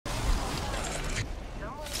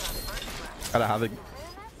Gotta have it.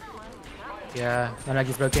 Yeah, my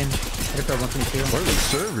Maggie's broken. Hit it for 122. Where are the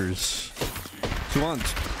servers? 2 on,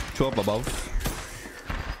 2 up above.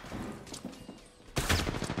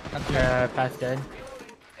 Path dead.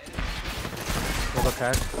 We'll go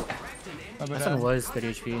crack. That one was 30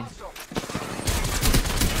 HP.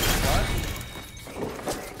 What?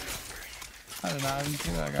 I did not even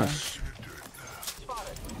see that guy.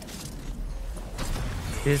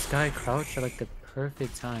 This guy crouched at like the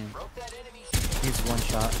perfect time. He's one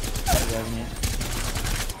shot.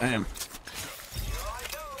 Damn.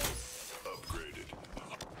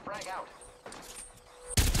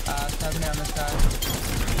 Stephanie on this guy.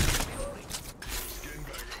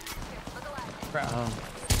 Oh.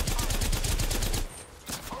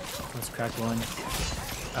 Let's crack one.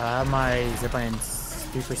 I have my zipline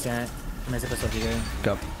 3%. My zipline over here.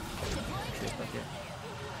 Go.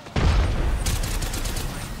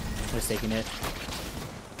 Just taking it.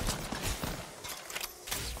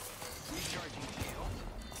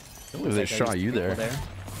 Ooh, they shot you there.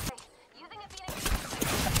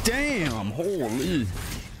 Damn, holy.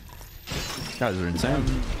 Guys are insane.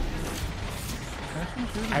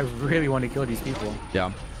 I really want to kill these people. Yeah.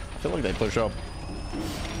 I feel like they push up.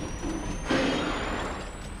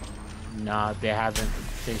 Nah, they haven't.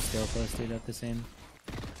 They're still posted up the same.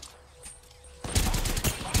 I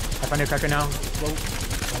found a cracker now. Whoa.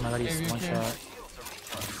 Oh my god, he's one shot.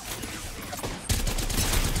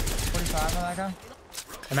 45 on that guy.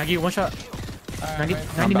 Hey, Maggie, one shot. 90,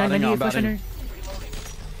 right. 99, 98, I'm flash batting. under.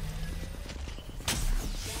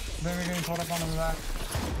 Then we're getting pulled up on the back.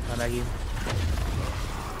 Oh, Maggie.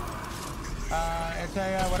 It's a,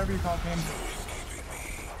 whatever you call it, team.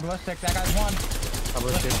 Ballistic, that guy's one.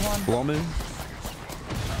 Ballistic. One. Blow me.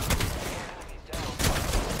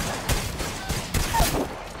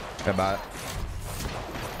 Got bot.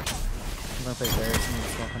 I'm gonna play Bears and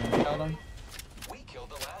just walk on him. Killed him. We killed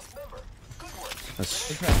the last member. Good work. That's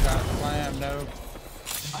This guy's got slam, no.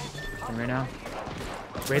 And right now.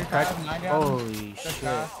 Wraith crack. Holy shit.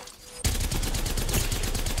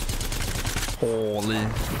 holy.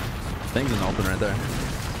 Things in the open right there.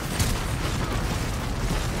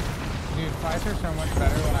 Dude, fights are so much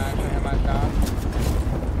better when I actually hit my shot.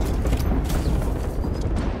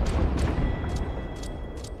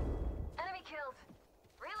 Enemy killed.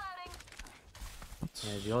 Reloading.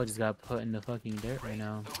 Yeah, Viola just got put in the fucking dirt right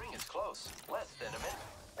now. The ring is close. Less than a minute.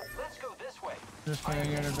 Let's go this way. Just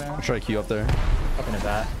getting your I'll advantage. try to queue up there. Up in the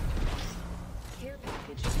bat. Care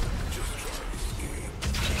package.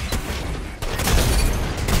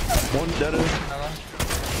 One dead. Hello?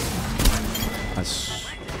 Nice.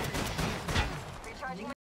 Recharging.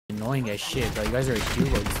 Annoying as shit, bro. You guys are a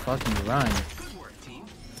duo. Just fucking run. Good work, team.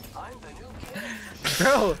 I'm the new kid.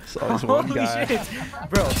 Bro! So there's one Holy guy. shit!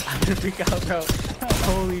 Bro, I'm gonna freak out, bro.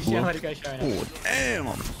 Holy shit, how many guys shot now? Oh, damn.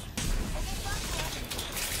 I'm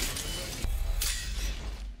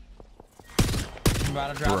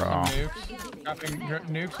about to drop Bro. some nukes.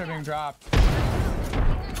 Nukes are being dropped.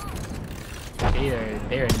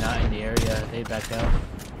 They are not in the area. They backed out.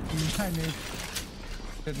 My nukes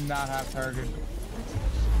did not have target.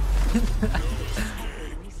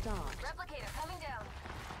 Replicator coming down.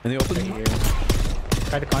 In the open? Right here.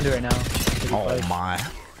 Try the conduit right now. Oh my.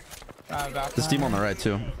 This team on the right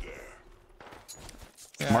too.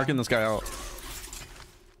 Yeah, Marking this guy out.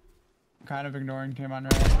 kind of ignoring team on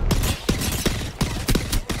right.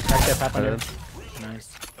 Back that path under. Nice.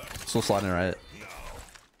 Still sliding right.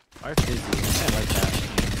 Our fizzy. I like that.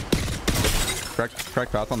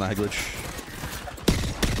 Crack path on the head glitch.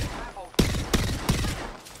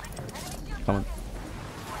 Coming.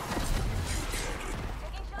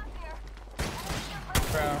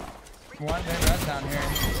 Bro, one they red down here.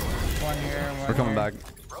 One here. One We're coming here. back.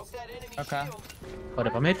 Broke that enemy. Okay. Hold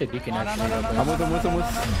up, I'm gonna hit the beacon No, actually. no, no, I'm with him, with him, with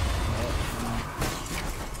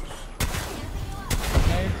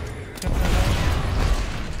Nade.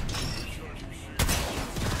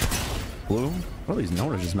 Blue? What are these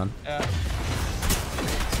no-rages, man? Yeah.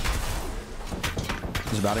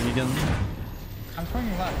 Just batting again. I'm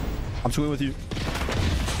swinging left. I'm swinging with you.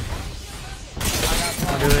 I got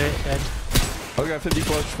I'll one. do it. Dead. Oh, we got 50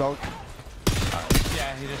 clutch, Falk.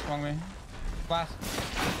 Yeah, he just swung me. Blast.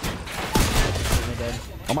 I'm dead.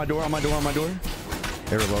 On my door, on my door, on my door.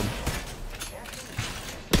 They reload.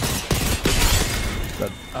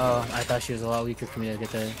 Dead. Oh, I thought she was a lot weaker for me to get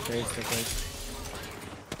the race real quick.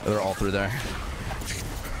 They're all through there.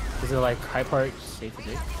 Is it like high part safe as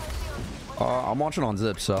it? I'm watching on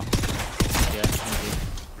zip, so. Yeah, maybe.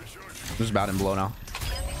 Just batting below now.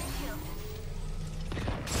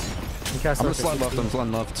 You guys I'm gonna still slide left, I'm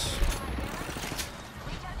sliding left.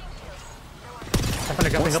 I'm gonna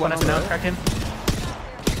They're jumping up on us now. Crack him.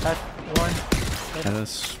 That's one. And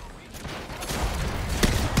this.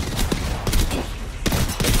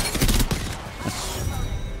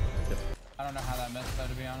 I don't know how that missed though,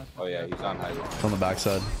 to be honest. Oh yeah, he's on high. It's on the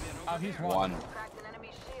backside. Oh, he's One. Cracked an enemy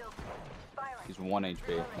shield. Firing. He's 1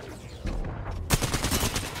 HP.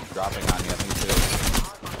 Dropping on you, I think too.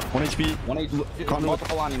 1 HP. 1 HP. Conduit.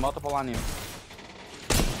 Multiple on you, multiple on you.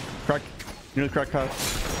 Crack. Near the crack cut.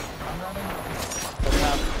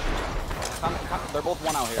 They're both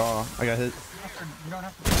 1 out here. Oh, I got hit. You don't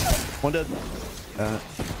have to. One dead.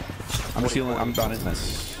 I'm just healing. I'm down it.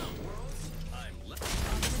 Nice.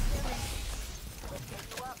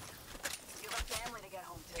 You have a family to get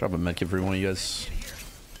home to. Drop a medkit for one of you guys.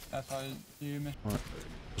 That's all you missed.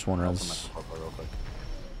 Just one res. Real quick.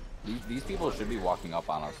 These people should be walking up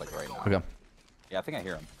on us like right now. Okay. Yeah, I think I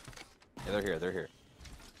hear them. Yeah, they're here. They're here.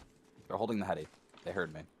 They're holding the heady. They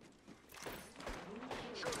heard me.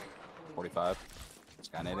 45.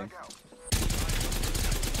 Skynating.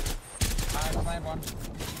 I slammed one.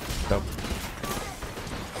 Dope.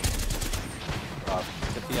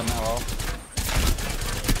 50 on that wall.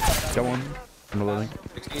 Got one. I'm reloading.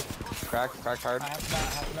 60. Cracked hard. I have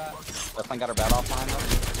to bat. That thing got her bat off behind us.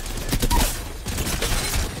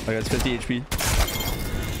 I got 50 HP.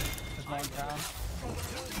 Just one down.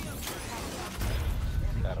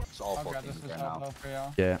 It's all Oh 14 god, this is right so now. low for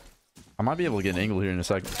y'all. Yeah. I might be able to get an angle here in a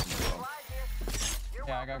sec.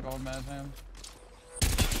 Yeah, I got gold meds, man.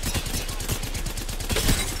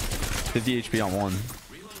 50 HP on one.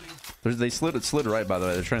 They slid right, by the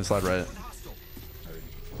way. They're trying to slide right.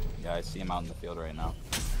 Yeah, I see him out in the field right now.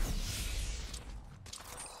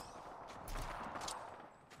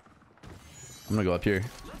 I'm gonna go up here.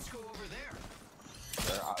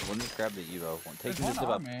 One just grabbed the Evo. One taking There's the zip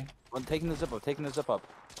one up. on me. One taking the zip up. Taking the zip up.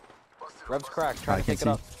 Rev's cracked. Trying I to take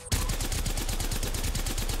can't it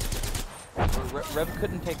up. Rev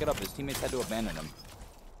couldn't take it up. His teammates had to abandon him.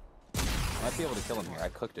 I might be able to kill him here. I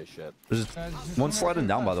cooked his shit. There's one sliding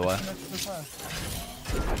down, by the way.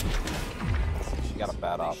 She got a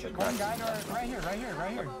bat off. It One cracked. guy right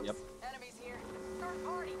here. Yep. Enemies here. Third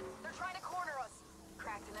party. They're trying to corner us.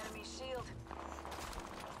 Cracked an enemy shield.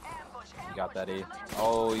 Ambush. You got that, E.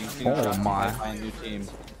 Oh, you see. Oh, my. My new team.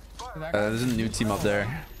 There's a new team up there.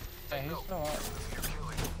 Yeah, he's still up.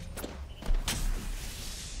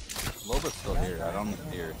 Loba's still here. I don't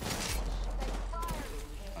hear.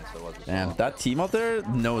 Man, that team up there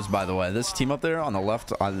knows, by the way. This team up there on the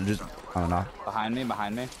left, I don't know. Behind me. I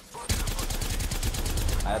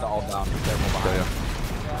had to all down. Be careful behind. Yeah,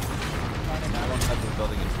 Everyone touch the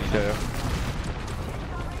building in Phoenix.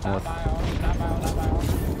 yeah. Not my own.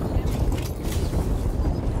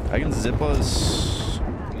 I can zip us.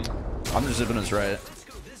 I'm just zipping us right.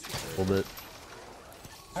 A little bit.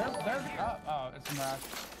 Oh, it's Mirage.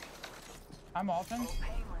 I'm ulting.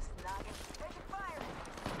 painless. Noggin. Taking fire.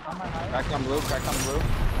 On my right. Cracked on blue. Cracked on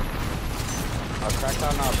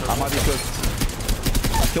I might be cooked.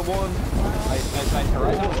 Kill one. Nice.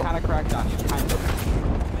 Horizon's kind of cracked on you. Kind of.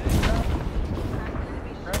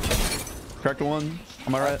 Cracked one.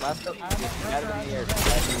 Am I right? Last go. Add it in the air.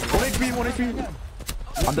 1 HP.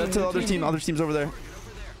 I'm dead to the other team. Other team's over there.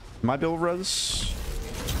 Might be able to res.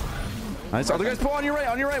 Nice. Other guys, pull on your right.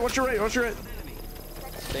 Watch your right.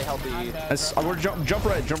 Stay healthy. Nice. We're jump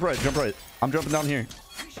right. I'm jumping down here.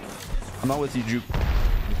 I'm not with you, Juke.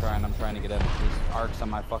 I'm trying to get in. There's arcs on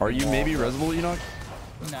my fucking Are you wall. maybe resable, Enoch?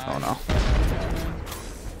 Nah, Oh no.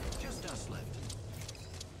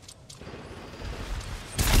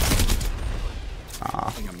 I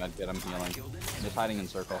think I'm medkit. I'm healing. I'm just hiding in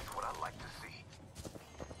circle.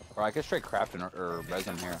 Or I could straight craft or res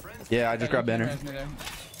him here. Yeah, I just grabbed banner.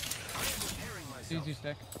 Easy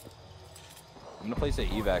stick. I'm gonna place a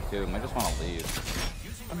evac too. I just want to leave.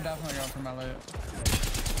 I'm definitely going for my loot.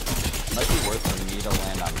 Might be worth for me to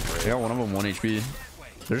land on I Wraith. got one of them 1 HP.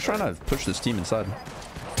 They're just trying to push this team inside.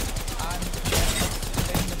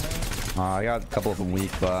 I got a couple of them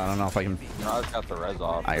weak, but I don't know if I can. No, I just got the res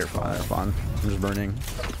off. You're fine. I'm just burning.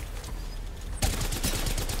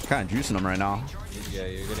 Kind of juicing them right now. Yeah,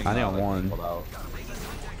 you're getting. I think I'm one. pulled out.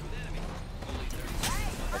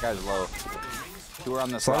 That guy's low. 2 are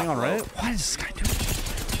on this. Sliding rock on low. right? What is this guy doing?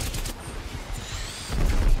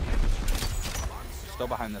 Still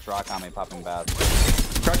behind this rock on me, popping bad.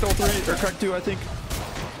 Cracked all 3 or cracked 2, I think.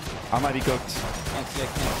 I might be cooked. Can't see the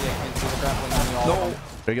grappling on you all. No.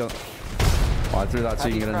 There you go. Oh, I threw that so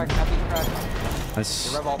you can get in. Happy.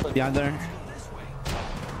 Nice. Rev ulted. Behind there.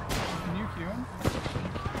 Can you queue him?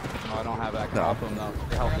 No, I don't have that. No. Drop him though.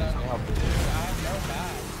 Stay healthy. I have no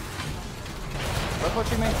bag. Rev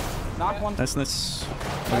pushing me. Knock one. Nice.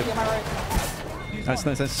 Back in my right. He's Nice,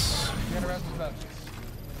 nice, nice. You gotta rest this up.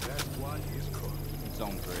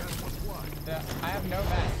 Zone 3. Yeah, I have no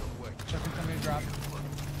bat. Just in somebody drop.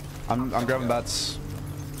 I'm grabbing bats.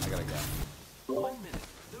 I gotta go. 1 minute.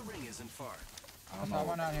 The ring isn't far. I don't Saw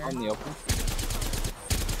one know. out here. On the open.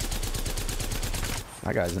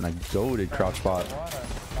 That guy's in a goated crouch spot. What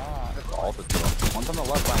a spot. All the two. One's on the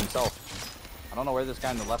left by himself. I don't know where this guy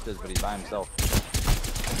on the left is, but he's by himself.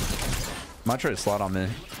 Might try to slide on me.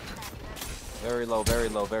 Very low, very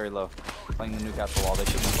low, very low. Playing the Newcastle wall. They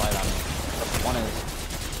shouldn't slide on me. One is.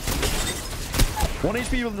 1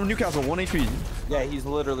 HP with Newcastle, 1 HP. Yeah, he's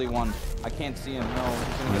literally one. I can't see him. No.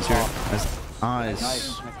 He's gonna Nice get here. off. Nice.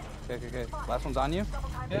 Nice. Okay, okay, okay. Last one's on you?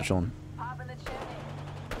 Good chilling.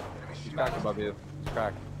 He's cracked above you. He's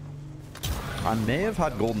cracked. I may have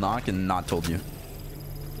had gold knock and not told you.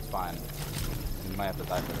 It's fine. You might have to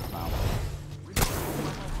die for this now.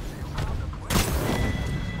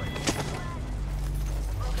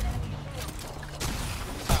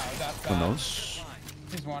 Oh, that's Who bad. knows?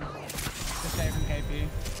 He's one. Just save from KP.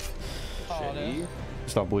 Oh, it Shitty. is.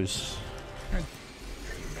 Stop, boys.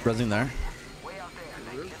 Resing there.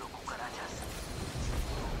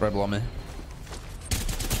 Right below me.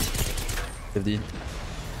 50.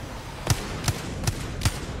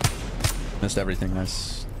 Missed everything.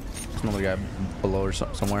 Nice. There's another guy below or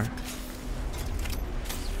somewhere.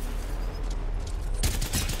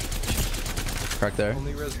 Crack there.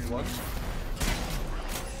 Only res one.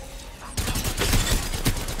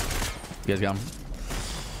 You guys got him.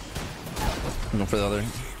 I'm going for the other. Enemy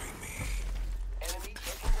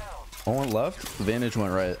taken down. One went left. Vantage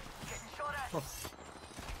went right. Getting shot at.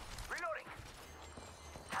 Reloading.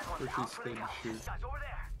 Had one Where's down his for the thing count. shoot? Guys over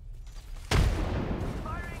there.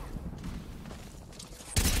 Firing.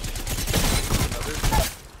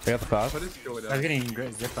 I got the path. What is going I on? was getting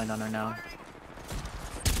great zipline on her now.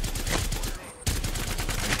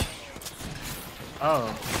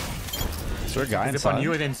 Oh, Is there a guy zip on inside?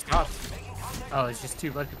 you and then stop. Oh, it's just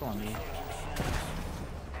two blood people on me.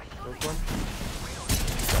 Broke one?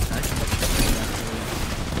 Nice.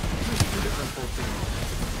 Two different full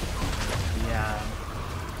teams. Yeah.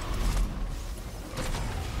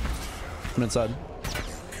 I'm inside.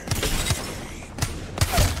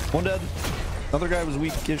 One dead. Another guy was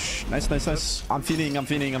weakish. Nice, nice, nice. I'm feeding. I'm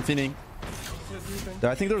feeding. I'm feeding.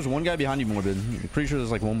 I think there was one guy behind you, Morbid. I'm pretty sure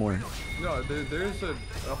there's like one more. No, there's a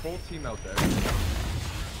whole team out there.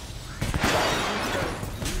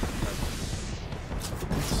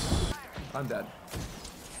 I'm dead.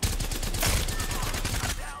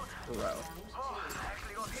 Wow.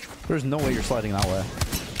 There's no way you're sliding that way.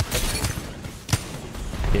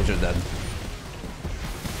 He's just dead.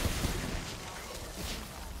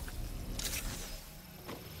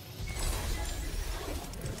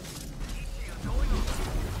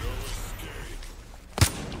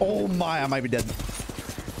 Oh my, I might be dead.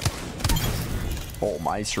 Oh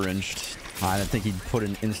my, syringed. I didn't think he'd put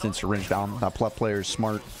an instant syringe down. That player is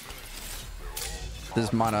smart.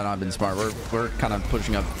 This might not have been smart. We're kind of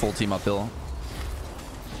pushing up full team uphill.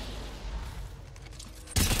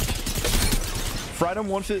 Fried him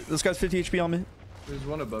 150. This guy's 50 HP on me. There's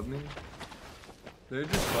one above me. They're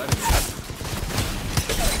just fighting.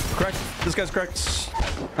 Cracked. This guy's cracked.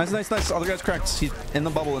 Nice, nice, nice. Other guy's cracked. He's in the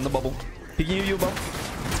bubble, in the bubble. Peeking you above.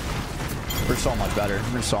 We're so much better.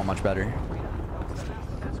 We're so much better.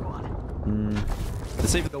 The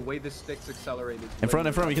safe The way the stick's accelerated. in front,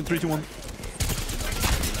 in front. We can 3, 2, 1.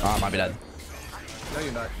 Ah, might be dead. No,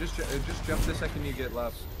 you're not. Just jump the second you get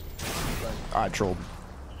left. I trolled.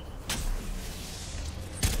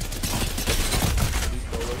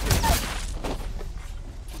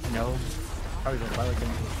 No. Probably should fight with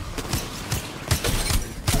him.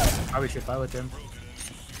 Probably should fight with him.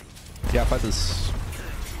 Yeah, fight this.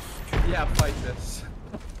 Yeah, fight this.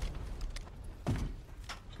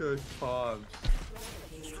 Good fobs.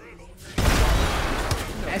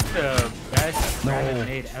 That's the best No.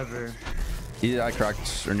 grenade ever. Yeah, I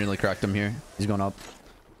cracked or nearly cracked him here. He's going up.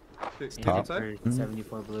 Top. Inside? For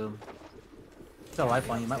 74 blue. It's a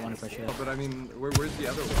lifeline. You might want to push it. Oh, but I mean, where's the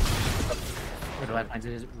other one? Where the lifeline's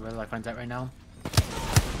is, where the lifeline's at right now.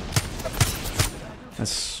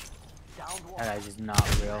 That's That guy's just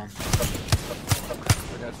not real.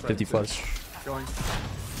 The guy's 50 fighting flush. Going.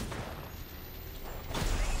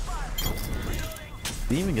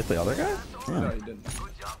 Did he even get the other guy? No, Yeah. he didn't.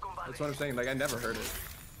 That's what I'm saying. Like, I never heard it.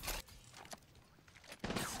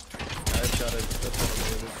 I've got it. That's what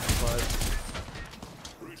I'm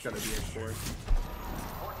doing. It's gotta be a 4.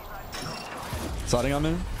 Sliding on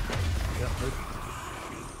me. Yeah,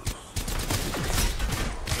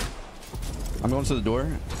 I'm going to the door.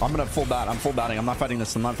 I'm gonna full bat. I'm full batting. I'm not fighting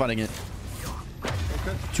this. I'm not fighting it.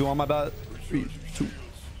 Two on my bat. 3, 2.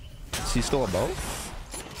 Is he still above?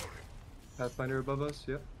 Pathfinder above us,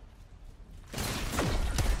 yep.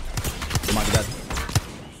 He might be dead.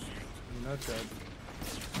 Not dead.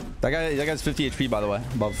 That guy's 50 HP by the way,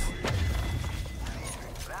 above.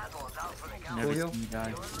 Never heal. seen you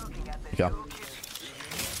die. Okay.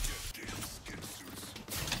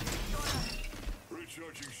 What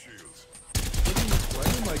are you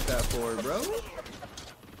playing like that for, bro?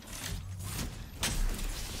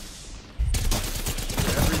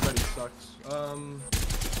 Yeah, everybody sucks.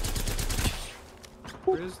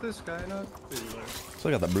 Where is this guy now?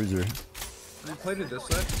 Still got that bruiser. We played it this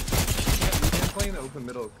side. We can't play in the open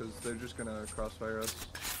middle because they're just gonna crossfire us.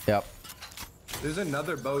 Yep. There's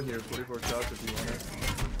another bow here, 44 shots if you want it.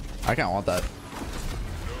 I kind of want that.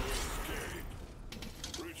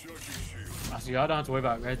 So y'all don't have to worry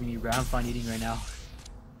about res me, bro. I'm fine eating right now.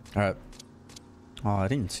 All right. Oh, I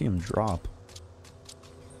didn't see him drop.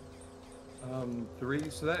 3.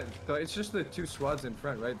 So it's just the 2 squads in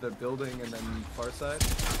front, right? The building and then far side.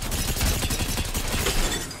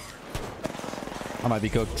 I might be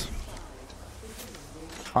cooked.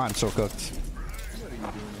 I'm so cooked. What are you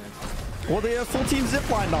doing, Nancy? Well, they have full team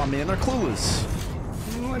ziplined on me and they're clueless.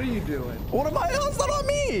 What are you doing? What am I? It's not on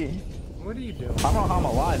me. What are you doing? I don't know how I'm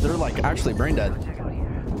alive. They're like actually brain dead.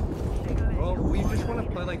 Well, we just want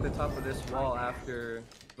to play like the top of this wall after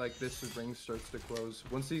like this ring starts to close.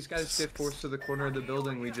 Once these guys get forced to the corner of the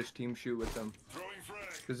building, we just team shoot with them.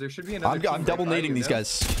 Because there should be another. I'm double nading these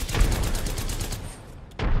guys.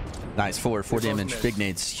 Nice, 4 damage, big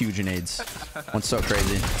nades, huge nades. One's so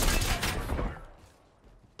crazy.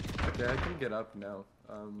 Okay, I can get up now.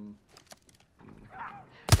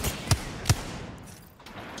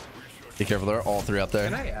 Be careful, they're all 3 up there.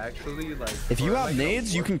 Can I actually like? If you have like,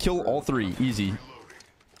 nades, you can kill all 3 easy.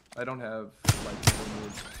 I don't have like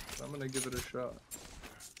nades, so I'm gonna give it a shot.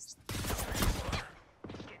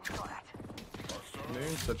 They're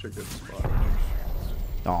in such a good spot.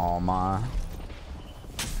 Oh my.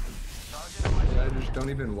 Yeah, I just don't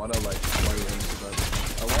even want to like play in, but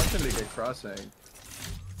I want them to get cross-hang.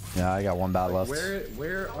 Yeah, I got 1 bat left.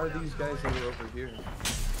 Where are these guys that were over here?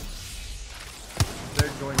 They're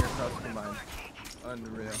going across the mine.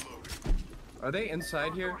 Unreal. Are they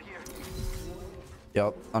inside here?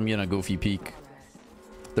 Yep, I'm getting a goofy peek.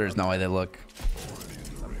 There's no way they look.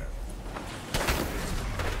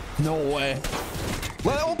 No way.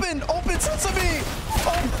 Let it open! Open, Sesame!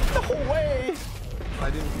 Oh, no way! I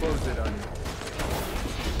didn't close it on you.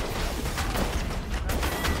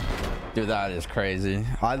 Dude, that is crazy.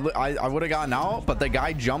 I would have gotten out, but the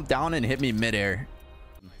guy jumped down and hit me midair.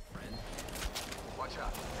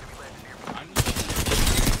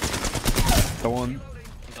 Go on.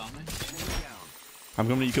 I'm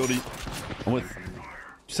coming to you, Cody. I'm with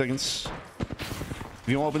 2 seconds. If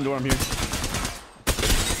you want to open the door, I'm here.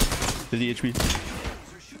 50 HP.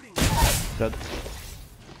 Dead.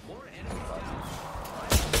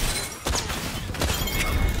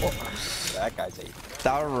 Oh, that guy's 8.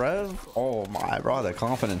 That rev? Oh my, bro, the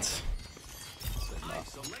confidence.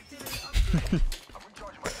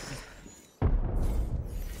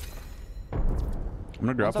 I'm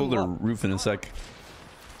gonna grapple the roof in a sec.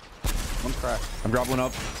 One crack. I'm grappling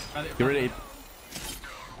up. Get ready, Ape.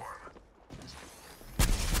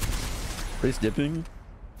 Race dipping.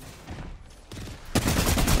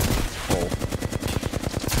 Oh.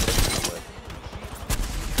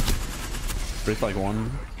 Race like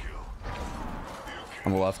 1.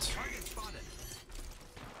 On the left.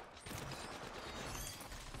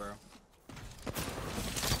 Bro.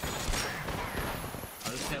 I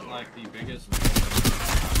just hit like the biggest.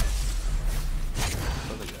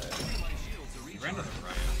 He ran to the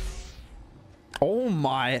right. Oh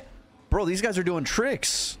my. Bro, these guys are doing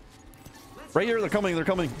tricks. Right here, they're coming, they're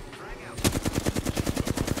coming.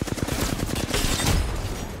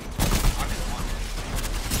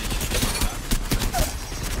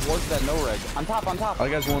 What's that no reg? On top, on top. Oh,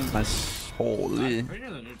 you guys won. Nice. Holy. Pretty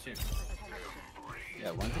near the new team.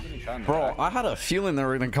 Yeah, when's he getting shot in the Bro, back? I had a feeling they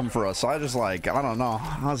were gonna come for us. So I just like, I don't know.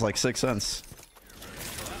 I was like 6 cents.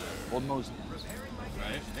 Old nose.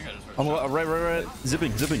 Right? I think I just heard I'm shot. right.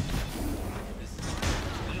 Zipping.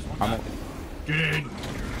 I'm Dude.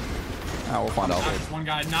 we'll find out. Not just one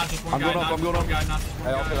guy, not just one I'm guy. going up, not I'm just going one up. guy, not just one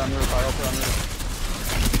I ulted guy. on roof, I ulted on roof.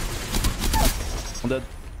 I'm dead.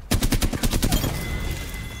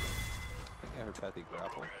 I heard Pathy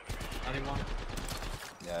grapple. I think one.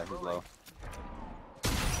 Yeah, he's low.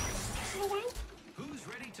 Who's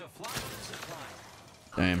ready to fly the supply?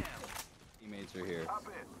 Damn. Teammates are here.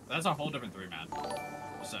 That's a whole different 3-man.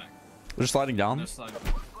 Just saying. They're sliding down. Just like,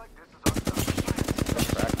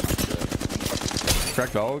 Crack, not good. Crack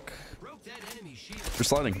Valk. You're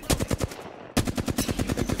sliding. Take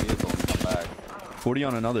the vehicle and come back. 40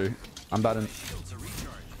 on another. I'm batting.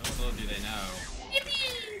 Little do they know.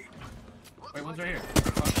 Wait, one's right here.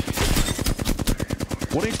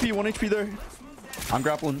 1 HP, 1 HP there. I'm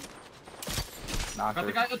grappling. Knocker. Got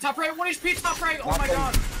the guy, top right, 1 HP, top right. Oh my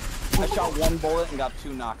god. I shot 1 bullet and got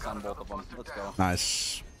 2 knocks on both of them. Let's go.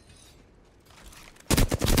 Nice.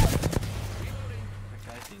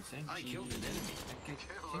 I killed an enemy.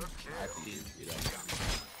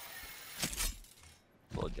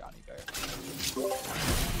 Little Johnny Bear.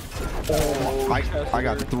 Oh, I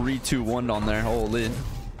got 3-2-1 on there. Holy.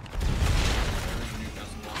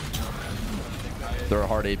 They're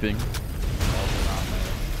hard aping.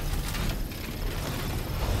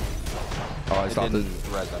 Oh, I stopped it.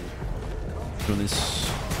 Doing this.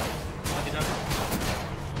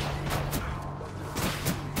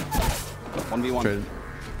 1v1. Trade.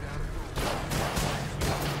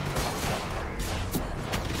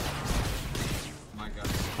 My god.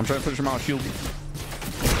 I'm trying to finish him out. Shield.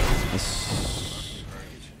 Yes.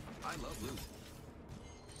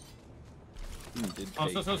 Oh,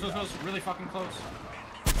 so, really fucking close.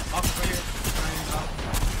 Off right here.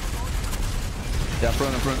 Yeah, up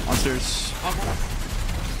front, on stairs.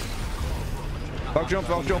 Valk jump.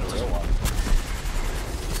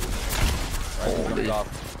 Holy.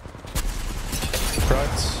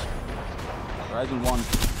 Cracked. Horizon 1.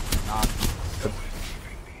 Knock.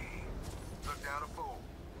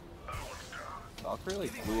 Valk really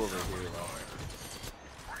flew over here though.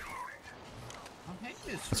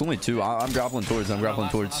 It's only 2. I'm grappling towards. 100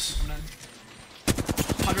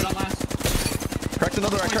 on last. Cracked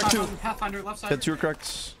another. I cracked 2. Pathfinder left side. Hit 2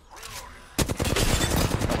 cracked.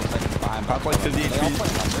 Pop like 50 HP.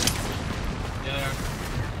 Yeah,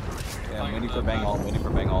 Yeah, I'm waiting for bang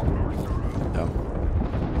ult. Yeah.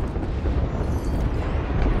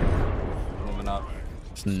 Moving up.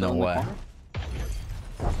 There's no way.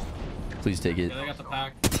 Please take it. yeah, they got the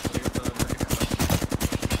pack.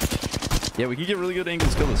 Yeah, we can get really good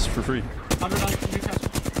angles. Kill this for free. 100 on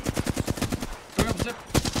Newcastle. Bring up the zip.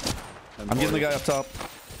 I'm getting the guy up top.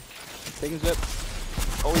 Taking zip.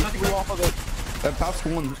 Oh, he flew off of it. That pops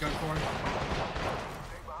 1. Going for it.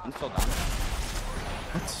 I'm still down.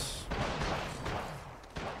 What?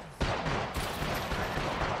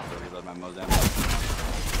 Reload my Mozambique.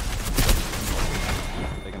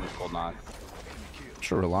 Taking this gold knock.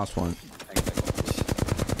 Sure, the last one.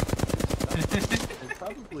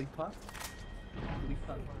 Probably pop.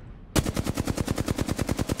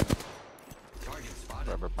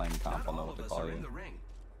 Forever playing comp, I'll know what to call you.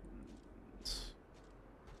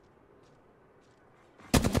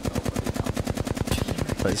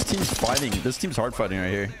 This team's fighting. This team's hard fighting right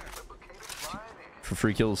here. For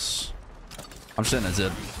free kills. I'm sitting at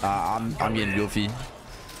zip. I'm getting goofy.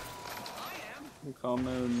 I'm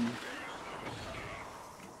coming.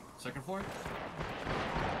 Second floor.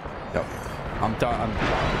 Yep. I'm done.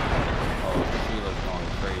 Oh, Sheila's going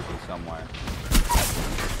crazy somewhere.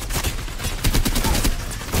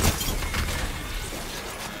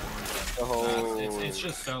 Oh, It's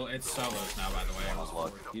just it's solos now, by the way.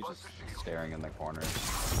 look, he's just staring in the corner.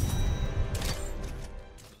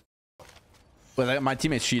 But my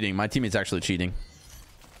teammate's cheating. My teammate's actually cheating.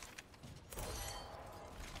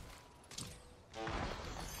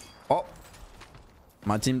 Oh,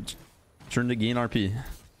 my team turned to gain RP.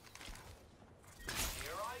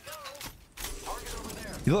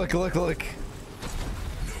 Look.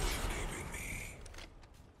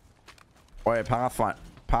 Wait, Pathfinder.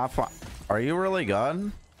 Are you really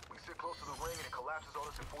good? We sit close to the ring and it collapses on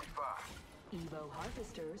us in 45. Evo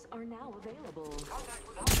harvesters are now available.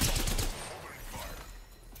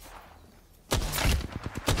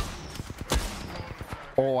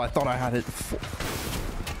 Oh, I thought I had it.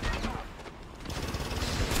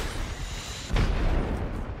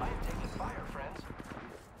 I am taking fire, friends.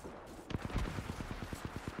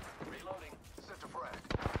 Reloading. Set to frag.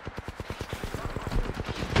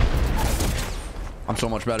 I'm so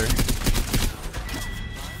much better.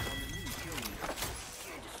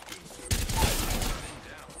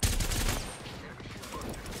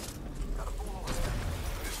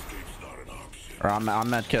 Or I'm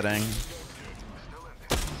not kidding.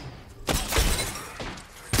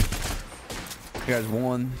 You guys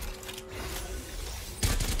won.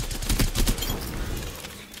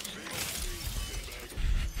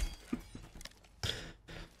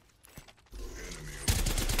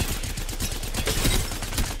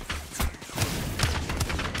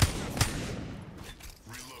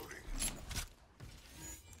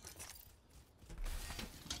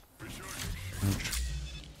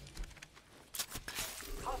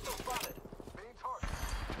 Hostile spotted. Being targeted.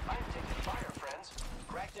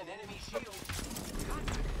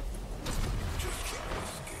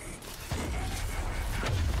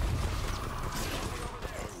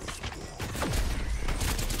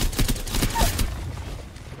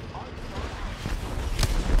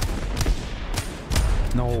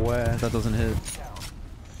 No way. That doesn't hit.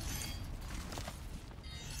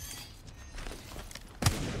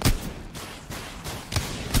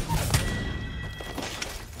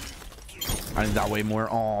 I need that way more.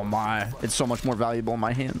 Oh my. It's so much more valuable in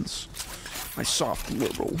my hands. My soft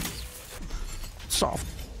little. Soft.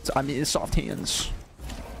 I mean, it's soft hands.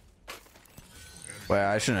 Wait,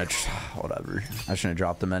 I shouldn't have. Whatever. I shouldn't have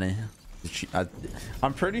dropped them any.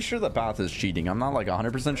 I'm pretty sure the path is cheating. I'm not like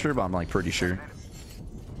 100% sure, but I'm like pretty sure.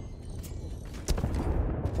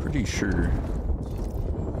 Pretty sure.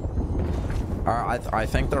 I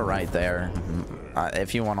think they're right there.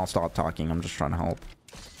 If you want, I'll stop talking. I'm just trying to help.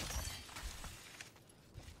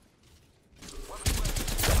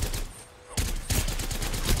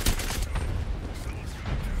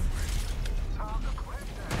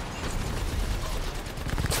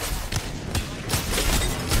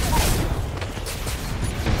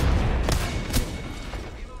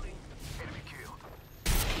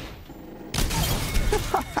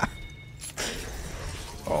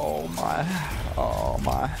 Oh my. Oh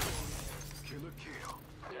my.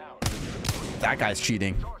 That guy's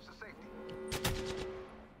cheating.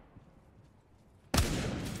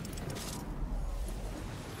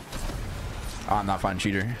 Oh, I'm not finding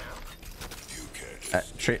cheater.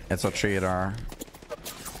 It's a cheater.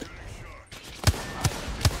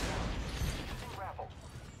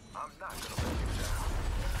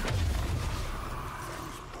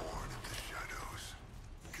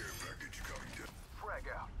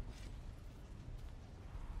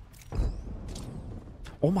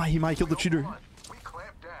 Oh my, he might kill the cheater. We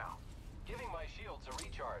clamp down. Giving my shields a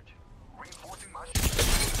recharge. Reinforcing my shield.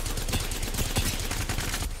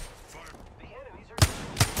 The enemies are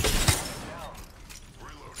down.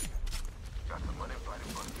 Reloading. Got some uninvited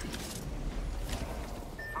busters.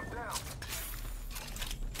 I'm down.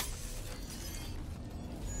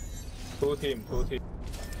 Full team, full team.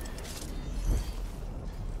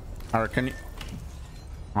 Alright, can you...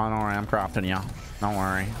 Oh, don't worry, I'm crafting you. Don't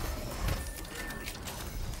worry.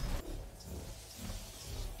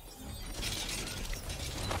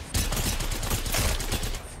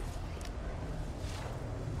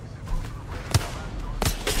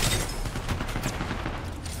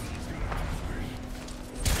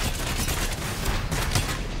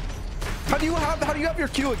 How do you have your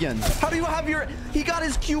Q again? How do you have your... He got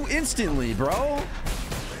his Q instantly, bro.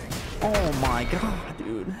 Oh my god,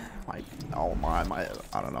 dude. I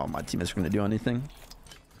don't know. My team is going to do anything.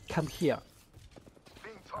 Come here.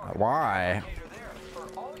 Why?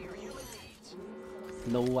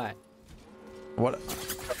 No way. What?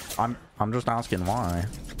 I'm just asking why.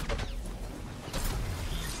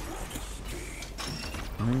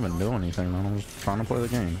 I didn't even do anything, man. I'm just trying to play the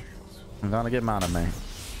game. You gotta get mad at me.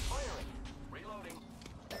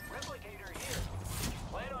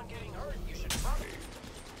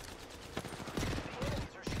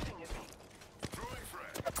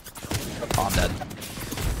 Oh, I'm dead.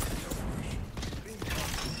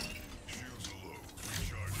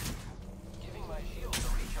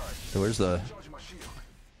 So where's the...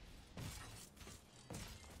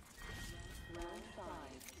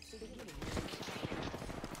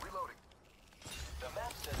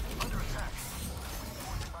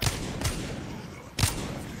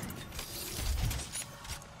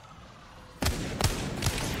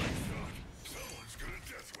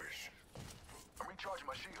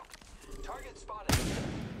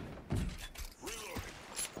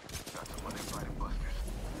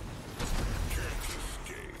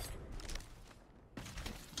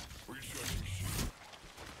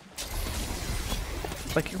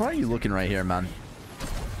 Like, why are you looking right here, man?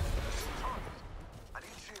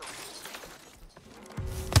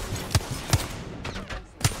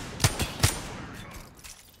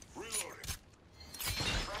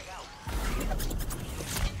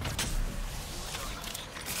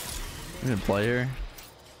 You didn't play here.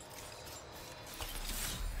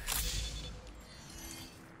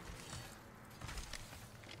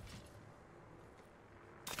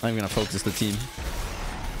 I'm gonna focus the team.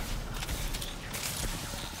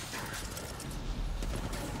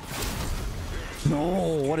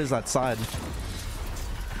 No, what is that side?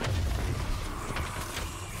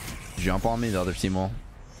 Jump on me, the other team will.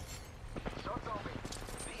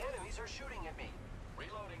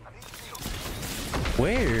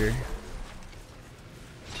 Where?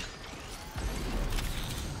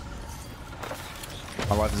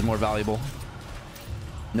 My life is more valuable.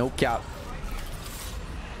 No cap.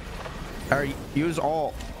 Alright, use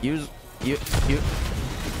all. Use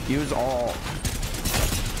all.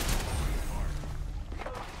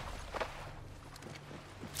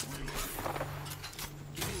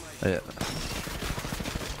 Yeah.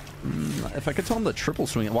 if I could tell them to triple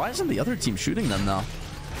swing it. Why isn't the other team shooting them now?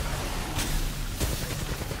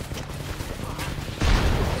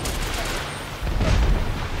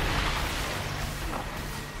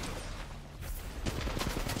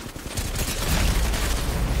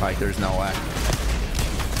 Like, there's no way.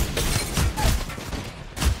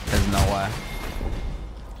 There's no way.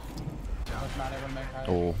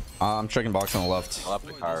 Oh, I'm checking box on the left. I'll have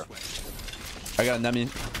the car. I got an enemy.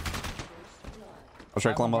 I'll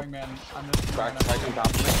try to climb up. Crack on top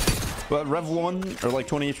of me. But Rev 1 or like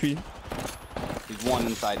 20 HP. He's one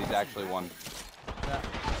inside. He's actually one. Yeah.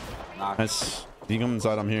 Knock. Nice. You come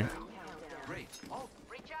inside, I'm here.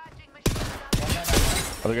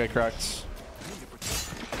 Other guy cracked.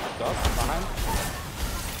 Behind.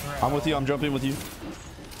 I'm with you. I'm jumping with you.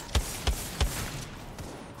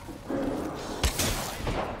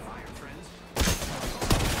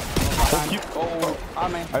 Oh, ah,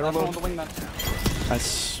 man. I don't know. On the wing, man.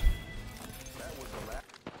 Nice.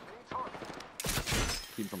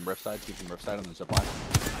 Keep from rift side. Keep from rift side on the zip line.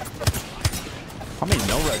 How many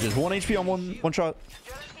no regs? 1 HP on one shot.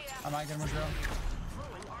 I might get him a drill.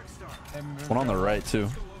 One on the right too.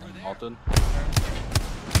 Alton.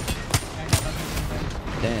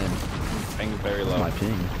 Damn. Ping's very low. My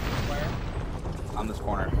ping. Where? On this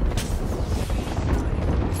corner.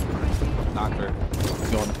 Knocked her.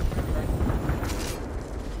 Going.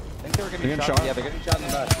 I think they were getting They're getting shot. shot? Yeah, they're getting shot in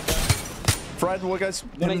the back. Fried, what guys?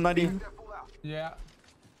 90. Yeah.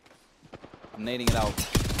 I'm nading it out.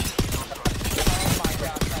 Oh my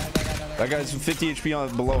gosh, That guy's 50 HP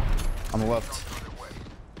on below. On the left.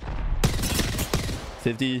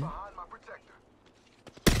 50.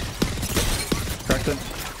 Cracked it.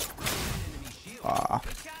 Ah.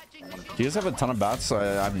 Do you guys have a ton of bats? I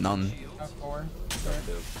have none. 4.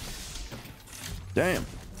 Damn.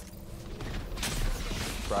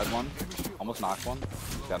 Tried one. Almost knocked one.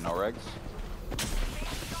 Got no regs.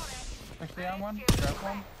 60 on one. Drop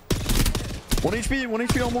one. 1 HP. 1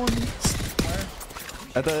 HP on one. Where?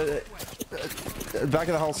 At the back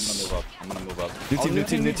of the house. I'm gonna move up. New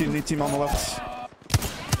team, new team on the left.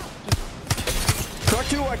 Crack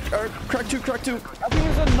 2, crack 2. I think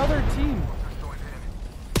there's another team.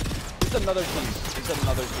 It's another team. It's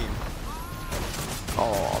another team.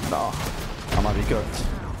 Oh no. I might be cooked.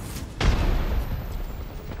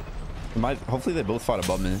 Hopefully they both fight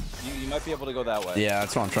above me. You might be able to go that way. Yeah,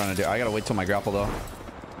 that's what I'm trying to do. I gotta wait till my grapple though.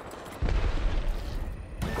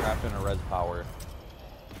 Trapped in a res power.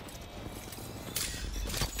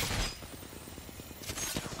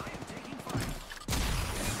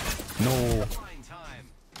 No.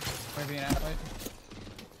 Maybe an athlete.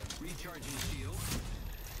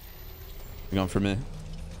 You're going for me.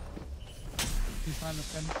 He's behind the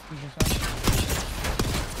spin. He's your son.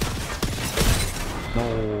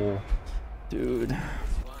 No. Dude.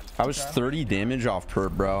 I was 30 damage off per,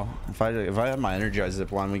 bro. If I have my energized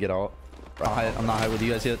zip line, we get out. I'm not high with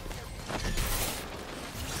you guys yet.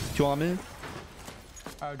 2 on me.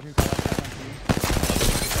 Oh, Juke, I like that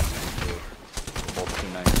Both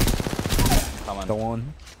team nice. Coming. Go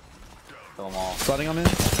on. Kill them all. Sliding on me.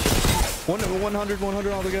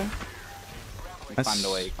 100 on the guy. He Nice. climbed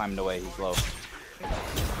away. He climbed away. He's low.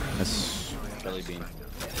 Nice. Billy Bean.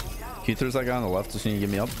 He throws that guy on the left just so you can get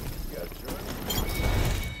me up.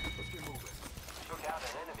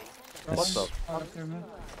 What's up? Oh, that's him. Is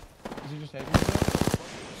he just taking it?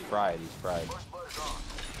 He's fried. He's fried. We've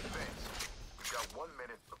got 1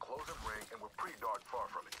 minute to close the ring, and we're pretty darn far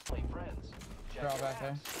from it. Friends. They're all back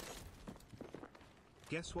there.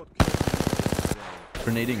 Guess what?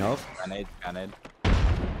 Grenading up. Grenade. They're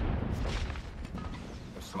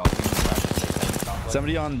smoking.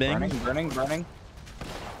 70 on bang. Burning. Another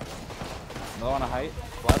one on height.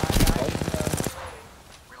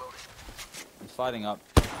 He's sliding up.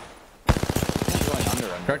 He's going under.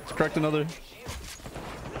 Cracked another.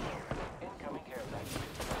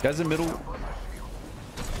 Guys in middle.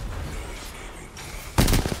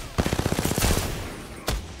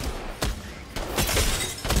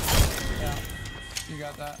 Yeah. You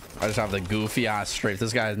got that. I just have the goofy ass strafe.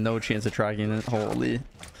 This guy has no chance of tracking it. Holy. I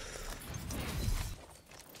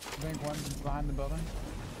think one's behind the building.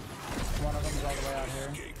 One of them's all the way out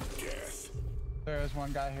here. There is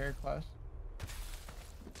one guy here close.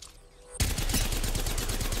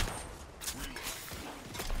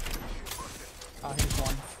 Oh, he's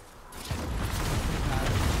one.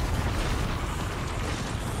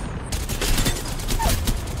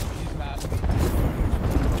 He's mad.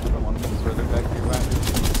 One comes further back to your back.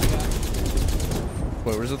 Yeah.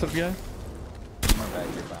 Wait, where's the third guy? More back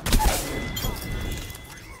to your back.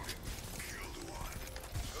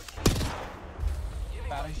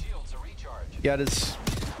 Batting. Yeah, it is.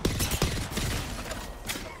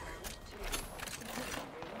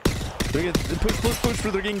 Push,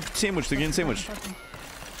 they're getting sandwiched. They're getting sandwiched.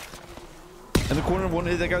 In the corner, one.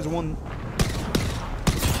 That guy's one.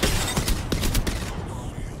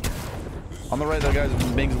 On the right, that guy's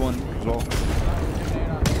bangs one as well. Is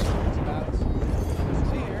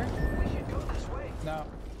he here? No.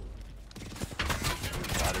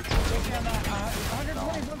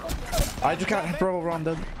 I just got bro, I'm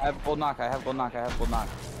dead. I have full knock. I have full knock.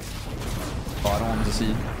 Oh, I don't want him to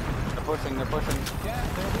see. They're pushing. Yeah,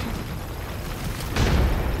 they're weak.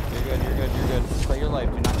 You're good. Play your life.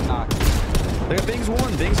 Do not knock. They got bangs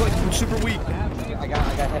one. Bangs like super weak. I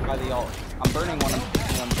got hit by the ult. I'm burning one.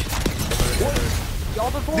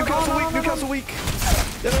 Y'all before. Newcastle weak.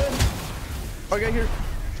 Yeah. Okay, here.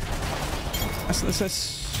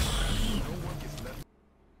 That's.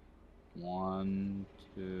 1,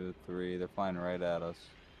 2, 3. They're flying right at us.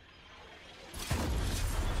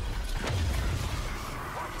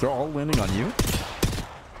 They're all landing on you?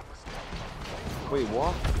 Wait,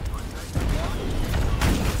 what?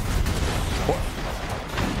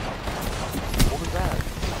 What was that?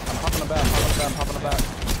 I'm popping a bat.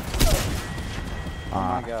 Oh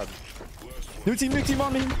my god. New team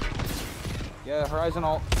on me. Yeah, Horizon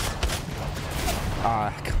ult.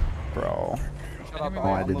 Bro. Shut up,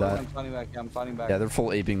 I did that. I'm fighting back. Yeah, they're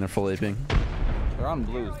full aping. They're on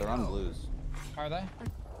blues. Are they?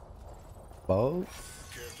 Both.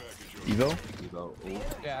 Evo? Ooh.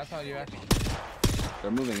 Yeah, I saw you actually. They're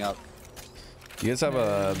moving up. You guys have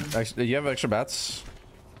do you have extra bats?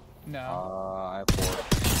 No. I have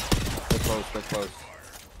 4. They're close.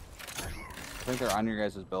 I think they're on your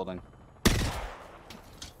guys' building.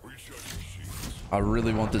 I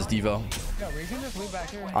really want this Devo. Yeah, we can just leave back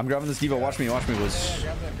here. I'm grabbing this Devo. Watch me, Wiz.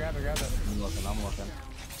 Yeah, grab it. I'm looking.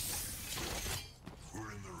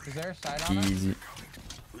 Is there a sight on it? Easy.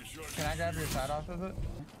 Can I grab your side off of it?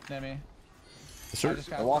 Nemi. Sure.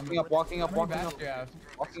 They're walking up. How many bats do you have?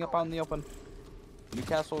 Walking up out in the open.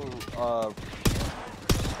 Newcastle,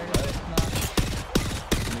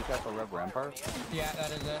 Newcastle Red Rampart? Yeah,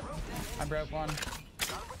 that is it. I broke one.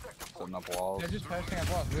 Setting up walls. They're just posting up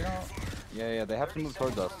walls. We don't... Yeah, they have to move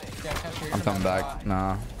towards us. Yeah, Chester, you're I'm gonna coming have a back. lot.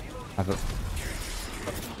 Nah.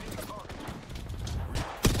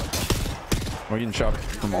 We're getting shot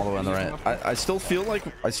from all the way on the right. I still feel like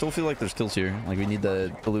there's kills here. Like we need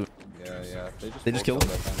the loot. Yeah. They just killed him.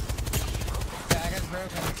 Yeah, I got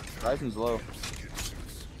broken. Horizon's low.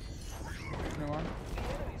 Anyone?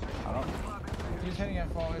 I don't. He's hitting it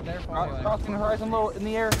fall. They're falling. Crossing Horizon low in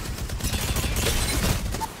the air.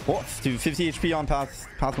 What? Dude, 50 HP on path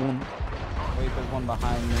 1. Wait, there's one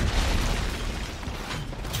behind me.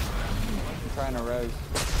 I'm trying to res.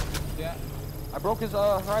 Yeah. I broke his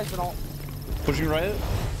Horizon ult. Pushing right.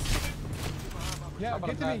 Yeah,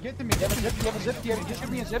 get to me. You have a zip. You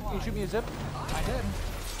shoot me a zip. I did.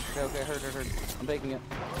 Okay, heard. I'm taking it.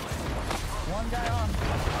 One guy on.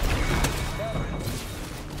 Dead.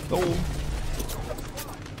 Oh.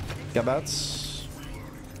 Got bats.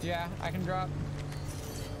 Yeah, I can drop.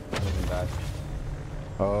 Moving back.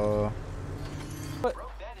 But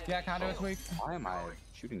Yeah, conduit's weak. why am I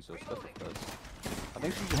shooting so stuff like this? I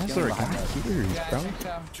think she's Why just is there a getting guy behind us. here, Yeah, I bro? think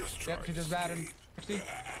so. Yep, she just batted. 60.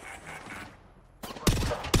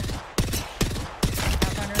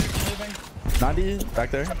 Pathfinder moving. 90 back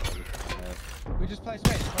there. We just play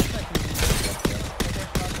space.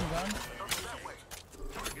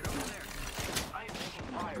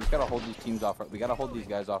 We just gotta hold these teams off. We gotta hold these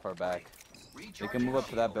guys off our back. They can move up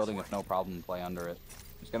to that building if no problem and play under it.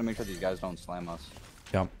 Just gotta make sure these guys don't slam us.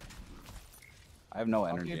 Yep. I have no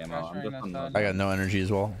keep energy ammo. I'm pressuring just this been, side. I got no energy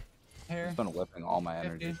as well. Here. just been whipping all my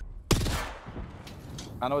energy. 50.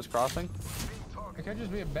 I know it's crossing. It could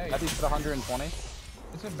just be a bait. At least at 120.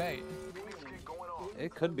 It's a bait.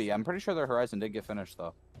 It could be. I'm pretty sure their Horizon did get finished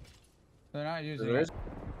though. They're not using There it. is.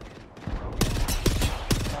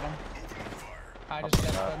 Got him. I just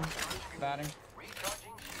got him. Batting.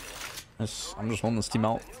 I'm just holding this team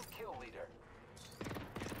out.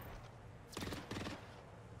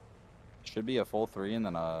 Should be a full 3 and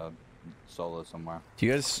then a solo somewhere. Do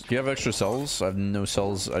you have extra cells? I have no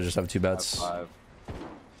cells. I just have 2 bats. 5.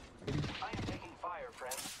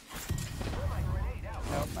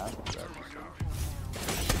 Nope. Nope.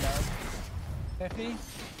 50.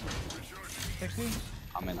 60.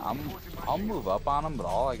 I mean, I'll move up on him, but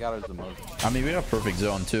all I got is the move. I mean, we got perfect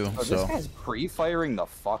zone too. Oh, So this guy's pre-firing the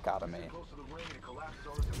fuck out of me.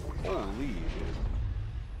 Holy shit.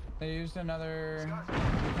 They used another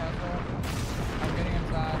castle. I'm getting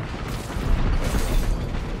inside.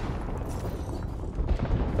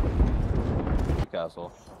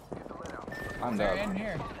 Castle. I'm They're dead. in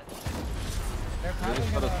here. They're They probably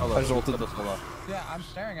just put a gonna... solo. I just They just ulted. put a solo. Yeah, I'm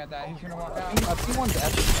staring at that. He's gonna walk out. P1's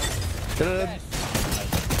epic. Dead.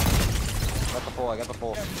 I got the full, I got the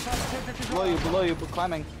full. Yeah, just try to take pictures Below you,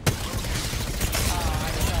 climbing.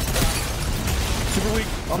 Super weak.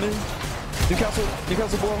 I'm in.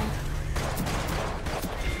 Newcastle below.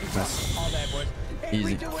 Nice. all day, boys. Hey, Easy.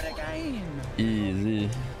 we do it again. Easy.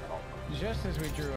 Just as we drew